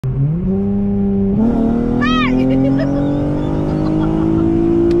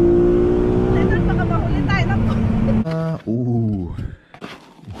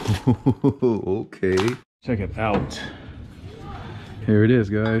Okay. Check it out. Here it is,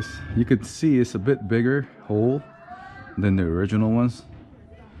 guys. You can see it's a bit bigger hole than the original ones.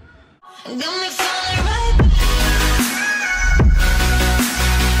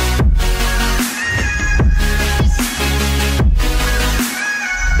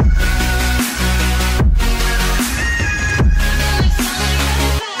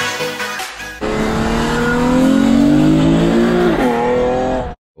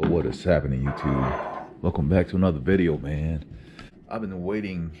 What is happening, YouTube? Welcome back to another video, man. I've been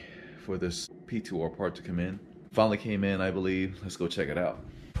waiting for this P2R part to come in. Finally came in, I believe. Let's go check it out.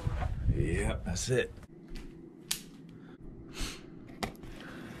 Yeah, that's it.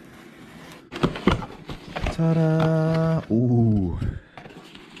 Ta-da! Ooh.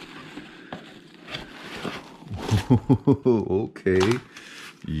 Okay.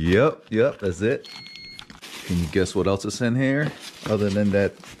 Yep, that's it. Can you guess what else is in here other than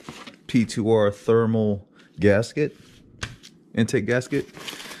that P2R thermal gasket, intake gasket?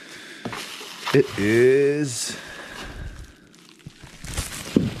 It is,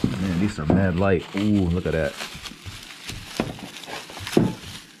 man, these are mad light. Ooh, look at that.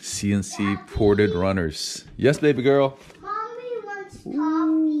 CNC ported runners. Yes, baby girl. Mommy wants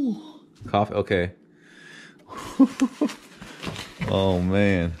coffee. Coffee, okay. Oh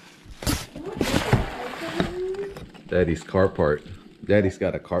man. Daddy's car part. Daddy's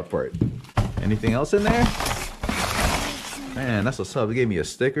got a car part. Anything else in there? Man, that's what's up. They gave me a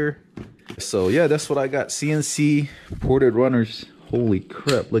sticker. So yeah, that's what I got. CNC ported runners. Holy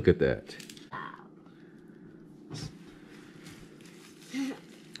crap, look at that.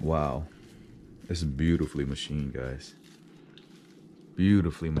 Wow. It's beautifully machined, guys.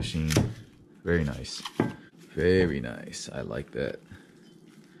 Beautifully machined. Very nice. Very nice. I like that.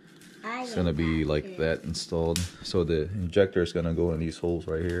 It's gonna be like that installed. So the injector is gonna go in these holes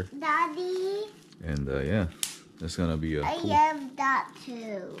right here. Daddy. And yeah, it's gonna be a cool. I love that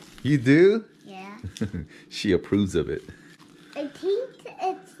too. You do? Yeah. She approves of it. I think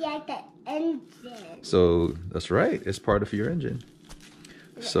it's like an engine. So that's right. It's part of your engine.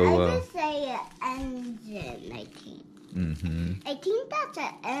 So I just say an engine, I think. I think that's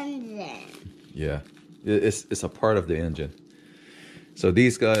an engine. Yeah, it's a part of the engine. So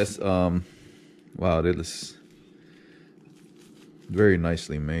these guys, wow, they're just very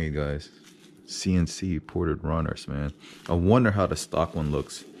nicely made, guys. CNC ported runners, man. I wonder how the stock one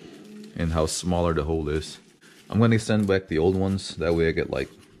looks and how smaller the hole is. I'm going to send back the old ones. That way I get like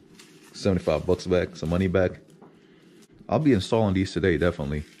 75 bucks back, some money back. I'll be installing these today,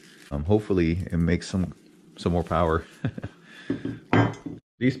 definitely. Hopefully it makes some more power.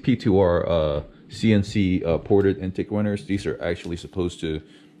 These P2R CNC ported intake runners, these are actually supposed to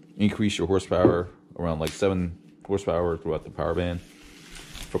increase your horsepower around like 7 horsepower throughout the power band,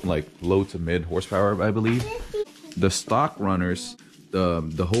 from like low to mid horsepower, I believe. The stock runners,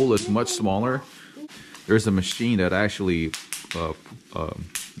 the hole is much smaller. There's a machine that actually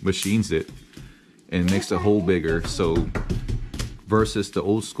machines it and makes the hole bigger. So versus the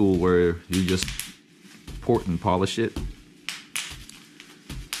old school where you just port and polish it,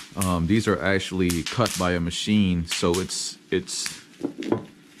 these are actually cut by a machine, so it's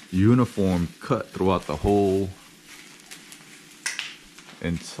uniform cut throughout the whole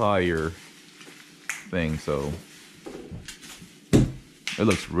entire thing. So it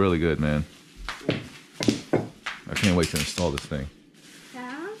looks really good, man. I can't wait to install this thing.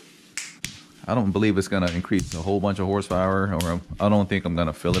 I don't believe it's gonna increase a whole bunch of horsepower, or I don't think I'm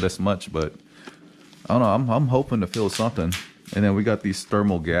gonna feel it as much, but I don't know. I'm hoping to feel something. And then we got these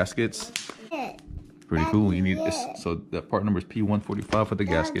thermal gaskets. Pretty cool. You need this, so that part number is P145 for the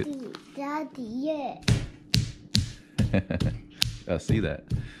gasket. Daddy, yeah. I see that.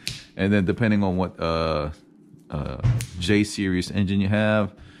 And then depending on what J series engine you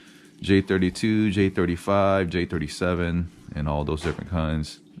have, J32, J35, J37, and all those different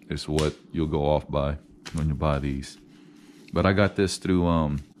kinds is what you'll go off by when you buy these. But I got this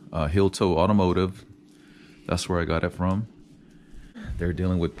through Heel Toe Automotive. That's where I got it from. They're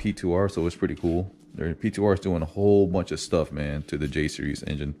dealing with P2R, so it's pretty cool. P2R is doing a whole bunch of stuff, man, to the J series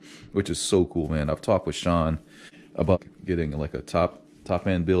engine, which is so cool, man. I've talked with Sean about getting like a top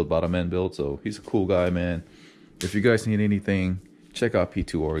end build, bottom end build, so he's a cool guy, man. If you guys need anything, check out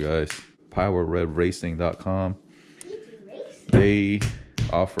P2R, guys. PowerRedRacing.com. They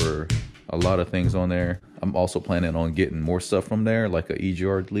offer a lot of things on there. I'm also planning on getting more stuff from there, like a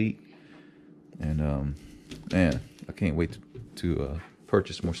EGR delete. And man, I can't wait to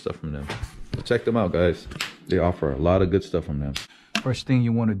purchase more stuff from them. So check them out, guys. They offer a lot of good stuff from them. First thing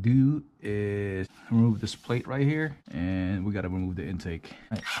you want to do is remove this plate right here, and we got to remove the intake.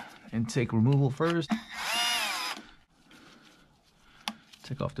 intake removal first.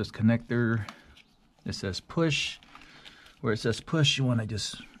 Take off this connector. It says push. Where it says push, you want to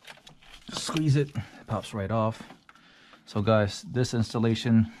just squeeze it. It pops right off. So guys, this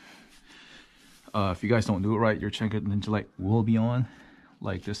installation, if you guys don't do it right, your check engine light will be on.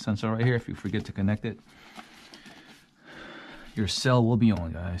 Like this sensor right here, if you forget to connect it, your cell will be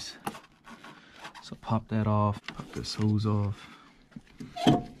on, guys. So pop that off, pop this hose off.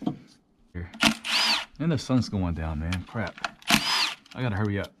 Here. And the sun's going down, man. Crap. I gotta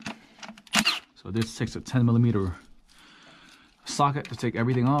hurry up. So this takes a 10mm socket to take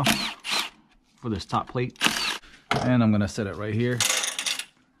everything off for this top plate. And I'm gonna set it right here.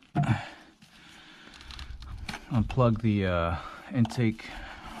 Unplug the intake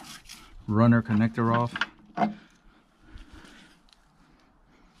runner connector off.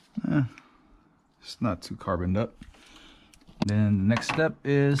 It's not too carboned up. Then the next step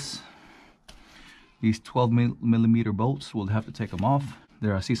is these 12mm bolts. We'll have to take them off.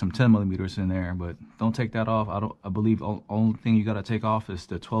 There, I see some 10mm in there, but don't take that off. I believe the only thing you gotta take off is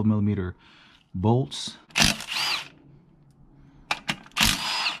the 12mm bolts.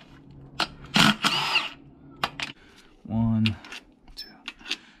 One, two,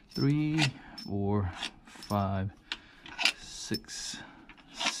 3, 4, 5, 6,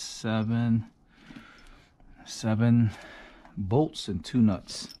 7 bolts and 2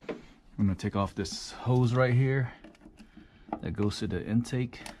 nuts. I'm gonna take off this hose right here that goes to the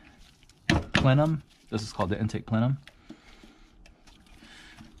intake plenum. This is called the intake plenum.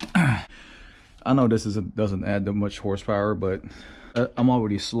 I know this doesn't add that much horsepower, but I'm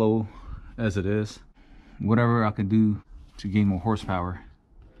already slow as it is. Whatever I can do to gain more horsepower,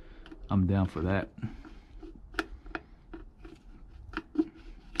 I'm down for that.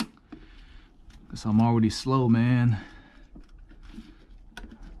 Cause I'm already slow, man.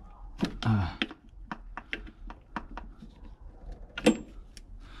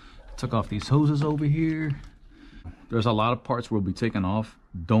 Took off these hoses over here. There's a lot of parts we'll be taking off.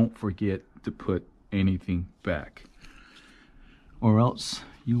 Don't forget to put anything back, or else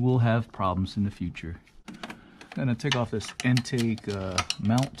you will have problems in the future. I'm gonna take off this intake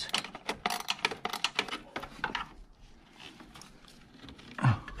mount.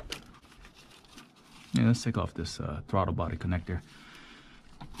 Yeah, let's take off this throttle body connector.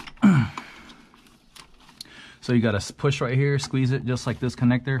 So you gotta push right here, squeeze it just like this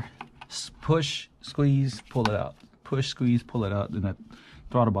connector. Push, squeeze, pull it out. Push, squeeze, pull it out. Then that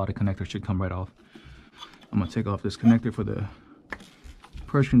throttle body connector should come right off. I'm gonna take off this connector for the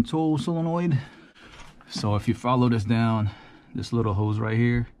pressure control solenoid. So if you follow this down, this little hose right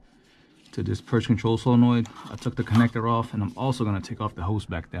here to this pressure control solenoid, I took the connector off, and I'm also gonna take off the hose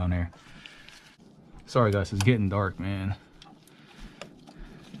back down there. Sorry guys, it's getting dark, man.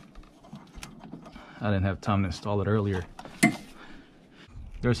 I didn't have time to install it earlier.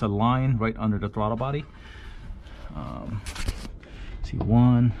 There's a line right under the throttle body. See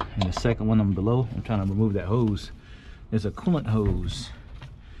one, and the second one I'm below. I'm trying to remove that hose. There's a coolant hose.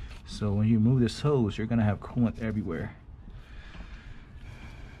 So when you remove this hose, you're gonna have coolant everywhere.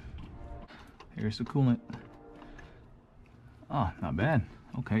 Here's the coolant. Oh, not bad.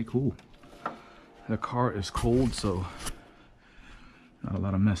 Okay, cool. The car is cold, so not a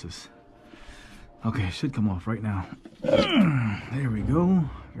lot of messes. Okay, it should come off right now. There we go.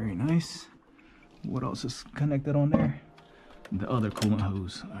 Very nice. What else is connected on there? The other coolant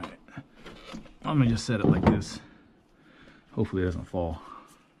hose. All right. I'm gonna just set it like this. Hopefully it doesn't fall.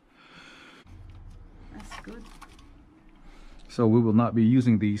 That's good. So we will not be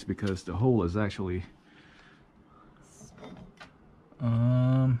using these because the hole is actually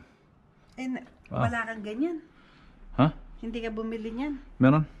Wala kang ganyan? Huh? Hindi ka bumili niyan?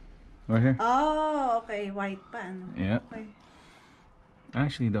 Meron? Right here? Oh, okay. White pa, ano? Yeah. Okay.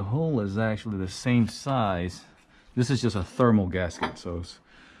 Actually, the hole is actually the same size. This is just a thermal gasket, so it's...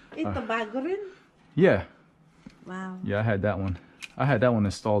 Ito, bago rin? Yeah. Wow. Yeah, I had that one. I had that one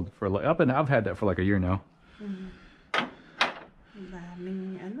installed for like... I've had that for like a year now. Ang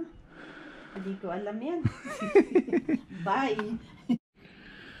daming ano? Hindi ko alam yan. Bye.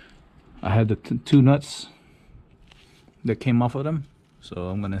 I had the 2 nuts that came off of them, so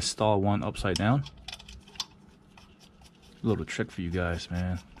I'm gonna install one upside down. A little trick for you guys,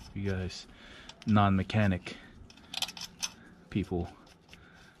 man. You guys non-mechanic people.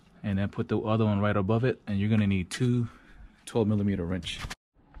 And then put the other one right above it, and you're gonna need 2 12mm wrench.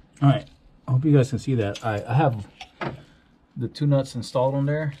 All right, I hope you guys can see that. I have the 2 nuts installed on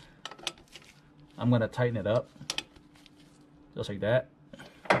there. I'm gonna tighten it up just like that.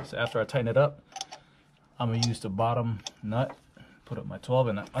 So after I tighten it up, I'm gonna use the bottom nut, put up my 12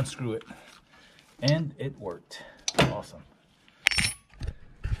 and unscrew it. And it worked. Awesome.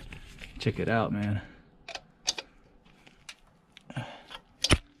 Check it out, man.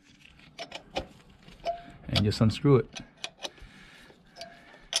 And just unscrew it.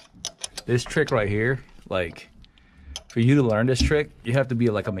 This trick right here, like, for you to learn this trick, you have to be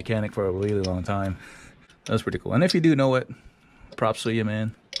like a mechanic for a really long time. That's pretty cool. And if you do know it, props to you,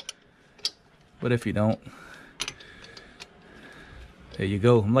 man. But if you don't, there you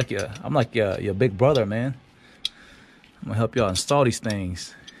go. I'm like your big brother, man. I'm gonna help y'all install these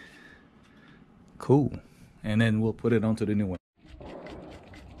things. Cool. And then we'll put it onto the new one.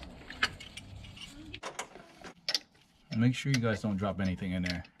 Make sure you guys don't drop anything in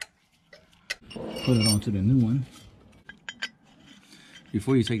there. Put it onto the new one.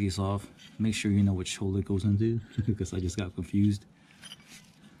 Before you take these off, make sure you know which hole it goes into, because I just got confused.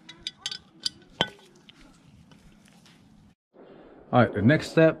 All right, the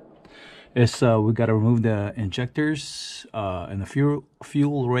next step is we got to remove the injectors and the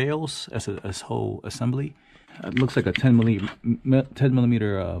fuel rails as a whole assembly. It looks like a 10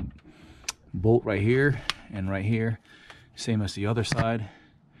 millimeter bolt right here and right here, same as the other side.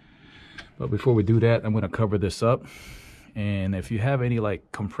 But before we do that, I'm going to cover this up. And if you have any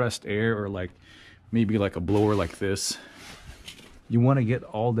like compressed air or like maybe like a blower like this, you want to get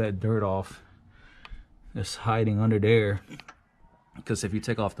all that dirt off that's hiding under there, because if you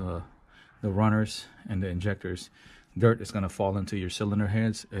take off the runners and the injectors, dirt is going to fall into your cylinder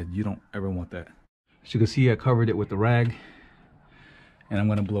heads, and you don't ever want that. As you can see, I covered it with the rag, and I'm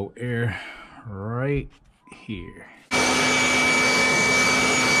going to blow air right here.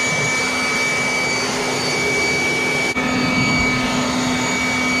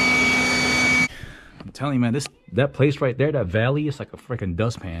 I'm telling you, man, that place right there, that valley, is like a freaking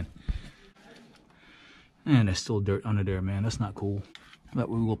dustpan. And there's still dirt under there, man. That's not cool. But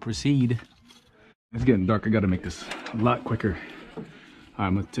we will proceed. It's getting dark. I got to make this a lot quicker. All right,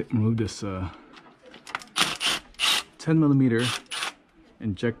 I'm going to remove this 10 millimeter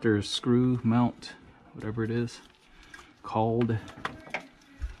injector screw mount, whatever it is called.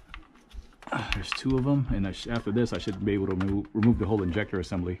 There's two of them, and after this I should be able to remove the whole injector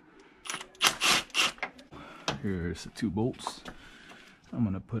assembly. Here's the two bolts. I'm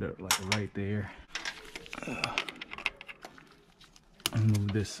gonna put it like right there. And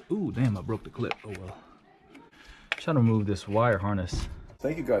move this. Ooh, damn, I broke the clip. Oh well. Trying to remove this wire harness.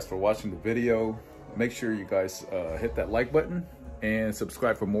 Thank you guys for watching the video. Make sure you guys hit that like button and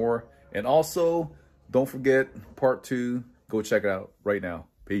subscribe for more. And also, don't forget part 2. Go check it out right now.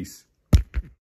 Peace.